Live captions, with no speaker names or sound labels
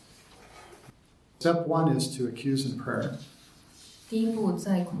Step one is to accuse in prayer. 第一步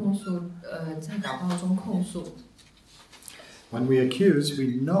在在祷告中控诉。When we accuse,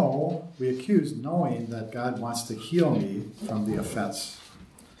 we accuse knowing that God wants to heal me from the offense.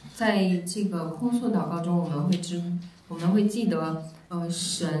 在这个控诉祷告中，我们会记得，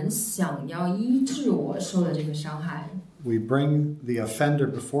神想要医治我受的这个伤害。We bring the offender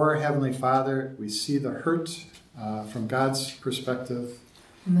before our Heavenly Father. We see the hurt from God's perspective.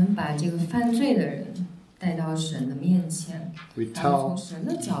 我们把这个犯罪的人带到神的面前，然后从神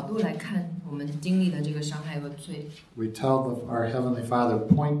的角度来看我们经历的这个伤害和罪。We tell our Heavenly Father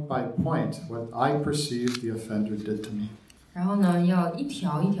point by point what I perceive the offender did to me. 然后呢，要一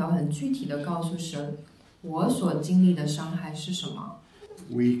条一条很具体的告诉神，我所经历的伤害是什么。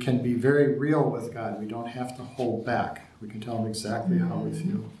We can be very real with God. We don't have to hold back. We can tell Him exactly how we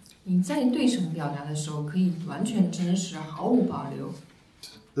feel. 你在对神表达的时候，可以完全真实，毫无保留。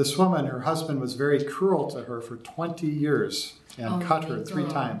This woman, her husband was very cruel to her for 20 years and cut her 3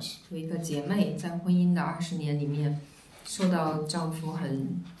 times. 有一个姐妹在婚姻的20年里面，受到丈夫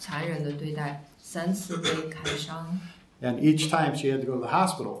很残忍的对待，3次被砍伤。And each time she had to go to the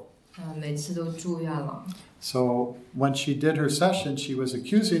hospital. 每次都住院了。So when she did her session, she was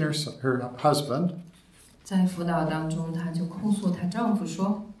accusing her husband. 在辅导当中，她就控诉她丈夫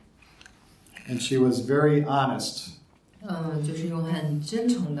说。And she was very honest. 就是用很真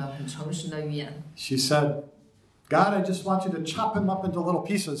诚的、很诚实的语言。She said, "God, I just want you to chop him up into little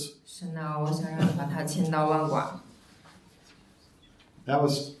pieces." 神啊，我想让你把他千刀万剐。That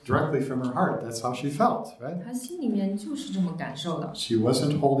was directly from her heart. That's how she felt, right? 她心里面就是这么感受的。She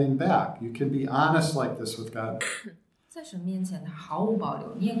wasn't holding back. You can be honest like this with God. 在神面前，她毫无保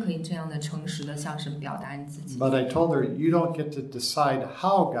留。你也可以这样的诚实的向神表达你自己。But I told her, you don't get to decide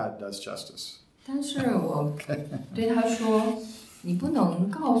how God does justice. 但是我对她说，你不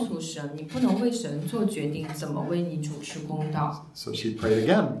能告诉神，你不能为神做决定，怎么为你主持公道。So she prayed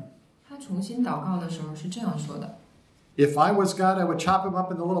again. 她重新祷告的时候是这样说的。If I was God, I would chop him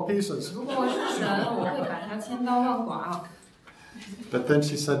up into little pieces. 如果我是神，我会把他千刀万剐。But then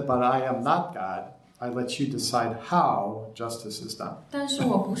she said, but I am not God. I let you decide how justice is done. 但是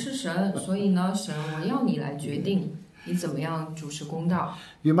我不是神，所以呢，神，我要你来决定你怎么样主持公道。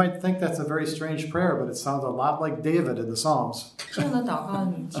You might think that's a very strange prayer, but it sounds a lot like David in the Psalms. 这样的祷告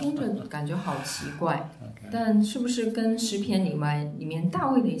你听着感觉好奇怪，但是不是跟诗篇里面大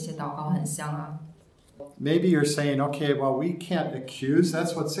卫的一些祷告很像啊？ Maybe you're saying, okay, well, we can't accuse.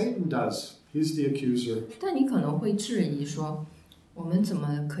 That's what Satan does. He's the accuser. 但你可能会质疑说，我们怎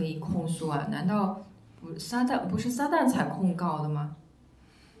么可以控诉啊？难道不是撒旦才控告的吗？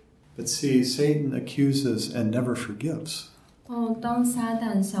 But see, Satan accuses and never forgives. 当撒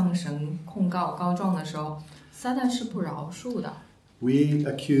旦向神控告告状的时候，撒旦是不饶恕的。We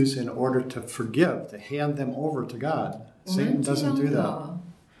accuse in order to forgive, to hand them over to God. Satan doesn't do that.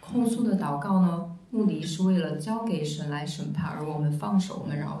 控诉的祷告呢？目的是为了交给神来审判，而我们放手，我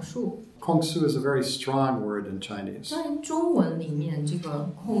们饶恕。控诉 is a very strong word in Chinese. 在中文里面，这个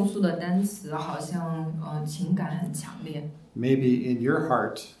控诉的单词好像情感很强烈。Maybe in your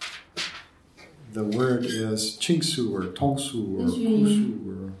heart, the word is 倾诉 or 通诉 or 哭诉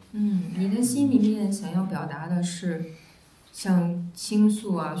or 你的心里面想要表达的是像倾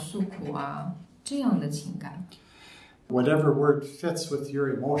诉啊、诉苦啊这样的情感。Whatever word fits with your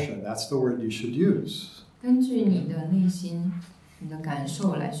emotion, that's the word you should use. 根据你的内心、你的感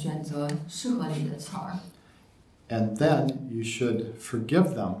受来选择适合你的词儿。And then you should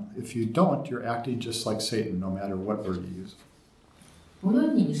forgive them. If you don't, you're acting just like Satan, no matter what word you use. 无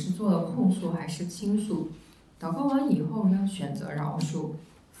论你是做了控诉还是倾诉，祷告完以后要选择饶恕，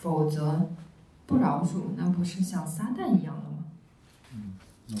否则不饶恕，那不是像撒旦一样了吗？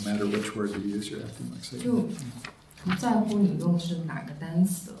 No matter which word you use, you're acting like Satan. 就不在乎你用是哪个单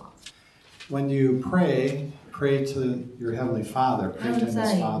词了。When you pray to your Heavenly Father, pray to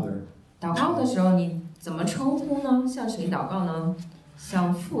His Father. 祷告的时候，你怎么称呼呢？向谁祷告呢？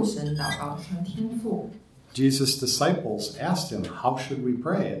向父神祷告，向天父。Jesus' disciples asked him, how should we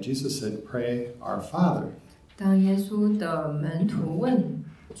pray? And Jesus said, pray our Father. 当耶稣的门徒问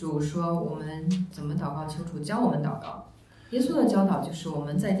主说我们怎么祷告，求主教我们祷告。耶稣的教导就是我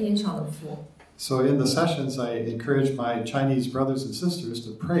们在天上的父。So in the sessions, I encourage my Chinese brothers and sisters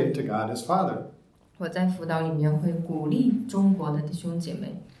to pray to God as Father. 我在辅导里面会鼓励中国的弟兄姐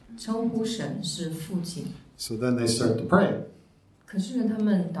妹称呼神是父亲。So then they start to pray. 可是他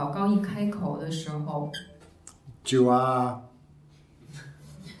们祷告一开口的时候，主啊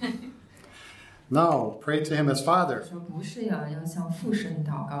No, pray to Him as Father. 说不是呀，要向父神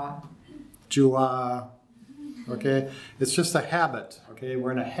祷告啊。主啊 Okay, it's just a habit. Okay,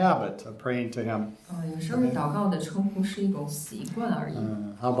 we're in a habit of praying to Him. 有时候祷告的称呼是一种习惯而已。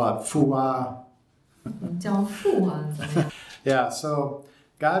How about 父啊？叫父啊，怎么样？ Yeah, so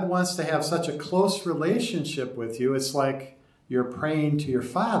God wants to have such a close relationship with you. It's like you're praying to your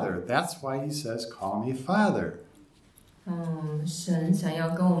Father. That's why He says, "Call me Father." 神想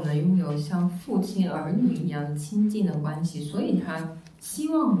要跟我们拥有像父亲儿女一样亲近的关系，所以他希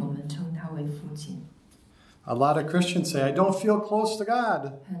望我们称他为父亲。A lot of Christians say, "I don't feel close to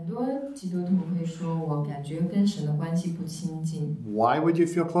God." 很多基督徒会说，我感觉跟神的关系不亲近。Why would you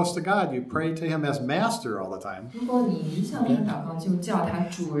feel close to God? You pray to Him as Master all the time. 如果你向他祷告，就叫他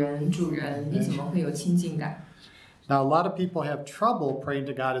主人，主人，你怎么会有亲近感？ Now, a lot of people have trouble praying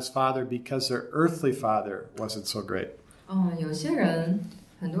to God as Father because their earthly father wasn't so great. 有些人，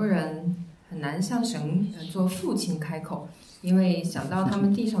很多人很难向神做父亲开口，因为想到他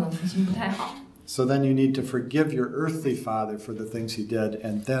们地上的父亲不太好。So then you need to forgive your earthly father for the things he did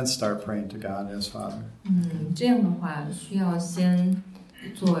and then start praying to God as Father. 这样的话需要先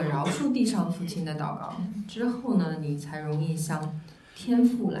做饶恕地上父亲的祷告，之后呢，你才容易向天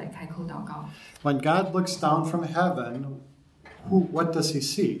父来开口祷告。When God looks down from heaven, what does He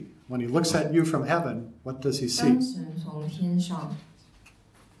see? When He looks at you from heaven, what does He see? 当神从天上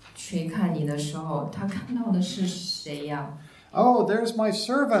垂看你的时候，他看到的是谁呀？Oh, there's my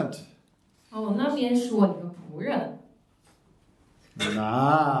servant. 那边是我一个仆人。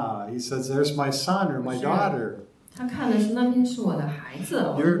Nah, He says, there's my son or my daughter. 他看的是那边是我的孩子，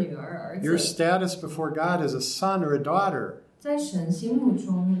我的女儿、儿子。Your status before God is a son or a daughter. 在神心目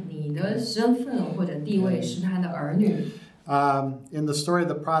中，你的身份或者地位是他的儿女。In the story of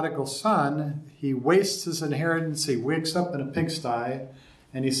the prodigal son, he wastes his inheritance. He wakes up in a pigsty,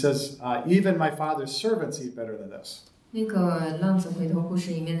 and he says, "Even my father's servants eat better than this." 那个浪子回头故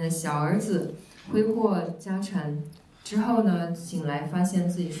事里面的小儿子挥霍家产之后呢，醒来发现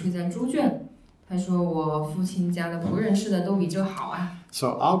自己睡在猪圈。他说：“我父亲家的仆人吃的都比这好啊。” So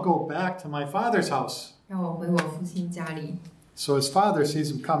I'll go back to my father's house. 让我回我父亲家里。So his father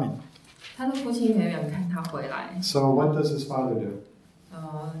sees him coming. 他的父亲远远看他回来。So what does his father do?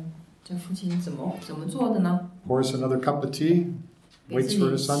 这父亲怎么做的呢？ Pours another cup of tea, waits for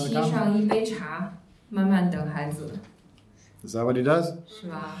his son to 给自己沏 come. 上一杯茶，慢慢等孩子。Is that what he does? 是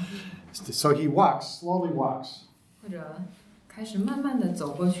吧？ So he slowly walks. 或者开始慢慢的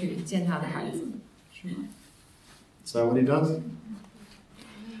走过去见他的孩子，是吗？ Is that what he does?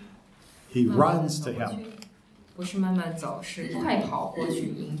 He runs to him. 不是慢慢走，是快跑过去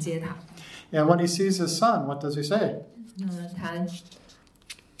迎接他。And when he sees his son, what does he say? 他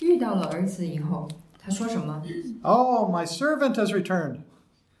遇到了儿子以后，他说什么？ Oh, my servant has returned.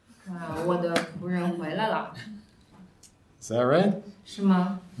 哇，我的仆人回来了。 Is that right? 是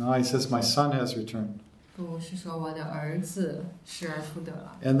吗？ No, he says, my son has returned. 不是说我的儿子失而复得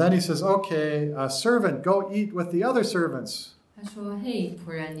了。 And then he says, okay, servant, go eat with the other servants. 他说：“嘿，仆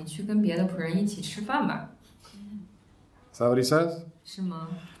人，你去跟别的仆人一起吃饭吧。” Is that what he says? 是吗？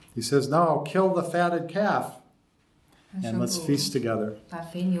 He says, no, kill the fatted calf 他 and 说 let's 不， feast together. 把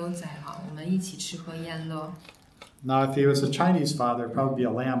肥牛宰了，我们一起吃喝宴乐。 Now, if he was a Chinese father, it'd probably be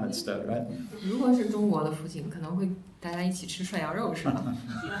a lamb instead, right? 如果是中国的父亲，可能会大家一起吃涮羊肉，是吧？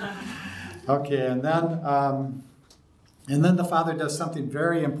 Okay, and then the father does something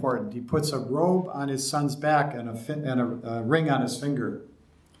very important. He puts a robe on his son's back and a ring on his finger.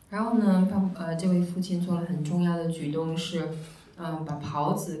 然后呢，这位父亲做了很重要的举动是，把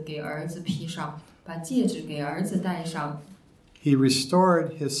袍子给儿子披上，把戒指给儿子戴上。 He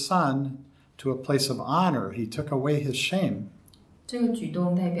restored his son to a place of honor. He took away his shame. 这个举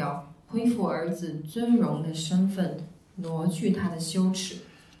动代表恢复儿子尊荣的身份，挪去他的羞耻。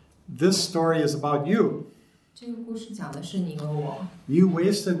 This story is about you. 这个故事讲的是你和我。 You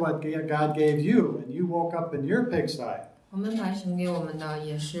wasted what God gave you, and you woke up in your pigsty. 我们把神给我们的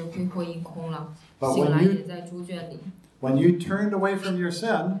也是挥霍一空了， But 醒 when 来 you- 也在猪圈里。 When you turned away from your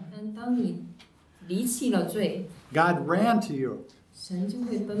sin, 但当你离弃了罪， God ran to you. 神就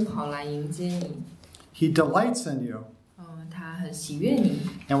会奔跑来迎接你。 He delights in you. 他很喜悦你。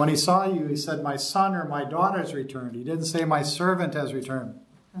 And when he saw you, he said, my son or my daughter's returned. He didn't say, my servant has returned.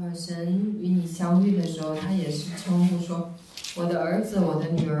 神与你相遇的时候，他也是称呼说：“我的儿子，我的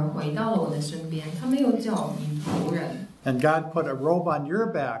女儿回到了我的身边。”他没有叫你仆人。 And God put a robe on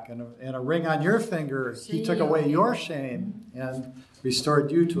your back and a ring on your finger. He took away your shame and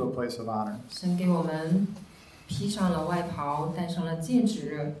restored you to a place of honor. 神给我们披上了外袍，戴上了戒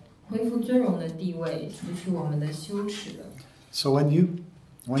指，恢复尊荣的地位，除去我们的羞耻。 So when you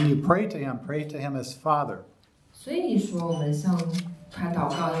pray to him as Father. 所以说，我们向他祷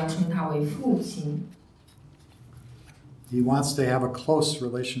告，要称他为父亲。He wants to have a close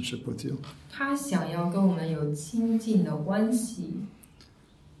relationship with you. 他想要跟我们有亲近的关系。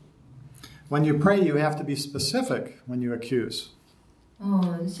When you pray, you have to be specific when you accuse.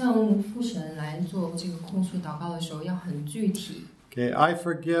 向父神来做这个控诉祷告的时候，要很具体。Okay, I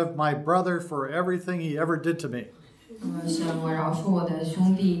forgive my brother for everything he ever did to me. 神，我饶恕我的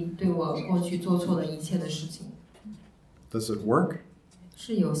兄弟对我过去做错的一切的事情。Does it work?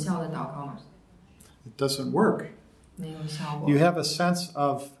 是有效的祷告吗？ It doesn't work. 没有效果。You have a sense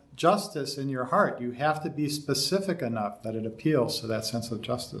of justice in your heart. You have to be specific enough that it appeals to that sense of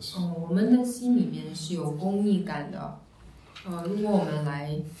justice. 我们的心里面是有公义感的。如果我们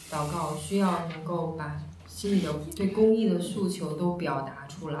来祷告，需要能够把心里的对公义的诉求都表达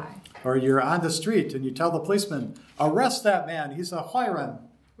出来。Or you're on the street and you tell the policeman, arrest that man, he's a 坏人.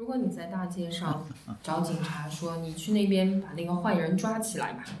 如果你在大街上找警察说，你去那边把那个坏人抓起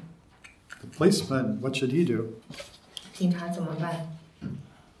来吧。The policeman, what should he do? 警察怎么办？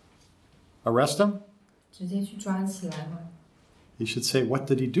 Arrest him? 直接去抓起来吗？ He should say, what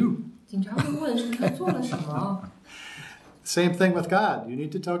did he do? 警察会问说他做了什么。Same thing with God. You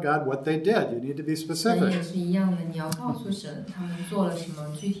need to tell God what they did. You need to be 神 specific. 也是一样的，你要告诉神他们做了什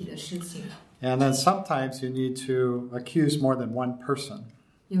么具体的事情。And then sometimes you need to accuse more than one person.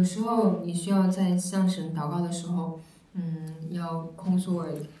 有时候你需要在向神祷告的时候，要控诉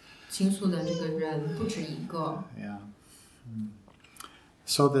倾诉的这个人不止一个。Yeah.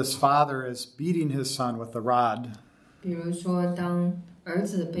 So this father is beating his son with the rod. 比如说，当儿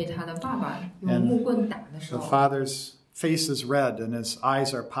子被他的爸爸用木棍打的时 The 候， father's face is red and his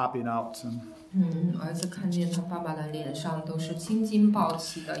eyes are popping out. And 儿子看见他爸爸的脸上都是青筋暴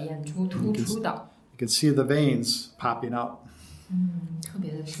起的，眼珠突出的， you can see the veins popping out. 特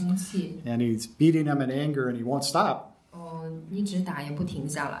别的生气。And he's beating him in anger and he won't stop. 一直打也不停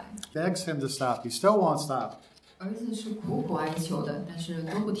下来。 Begs him to stop. He still won't stop. 儿子是苦苦哀求的，但是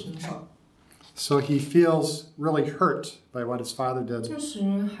都不停手。So he feels really hurt by what his father did. 这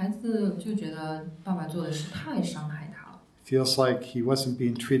时孩子就觉得爸爸做的事太伤害他了。Feels like he wasn't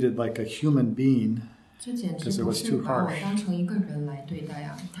being treated like a human being. 这简直不是把我当成一个人来对待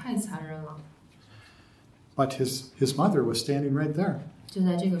呀，太残忍了。But his mother was standing right there. 就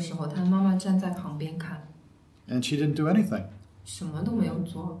在这个时候，他妈妈站在旁边看， And she didn't do anything. 什么都没有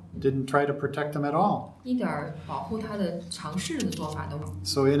做， Didn't try to protect him at all. 一点保护他的尝试的做法都没有。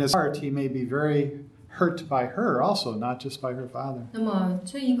 So in his heart, he may be very hurt by her also, not just by her father. 那么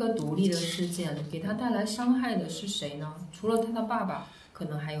这一个独立的事件给他带来伤害的是谁呢？除了他的爸爸，可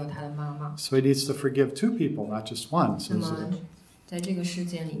能还有他的妈妈。 So he needs to forgive two people, not just one. 那 So 么在这个事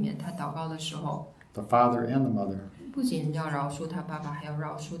件里面，他祷告的时候， the father and the mother. 不仅要饶恕他爸爸，还要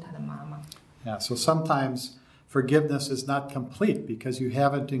饶恕他的妈妈。 Yeah, so sometimes forgiveness is not complete because you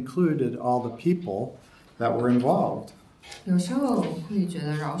haven't included all the people that were involved. 有时候会觉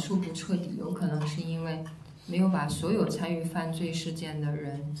得饶恕不彻底，有可能是因为没有把所有参与犯罪事件的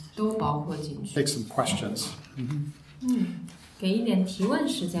人都包括进去。 Take some questions. 给一点提问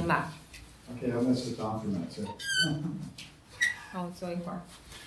时间吧。 Okay, I'm going to sit down for a minute. 好，坐一会儿。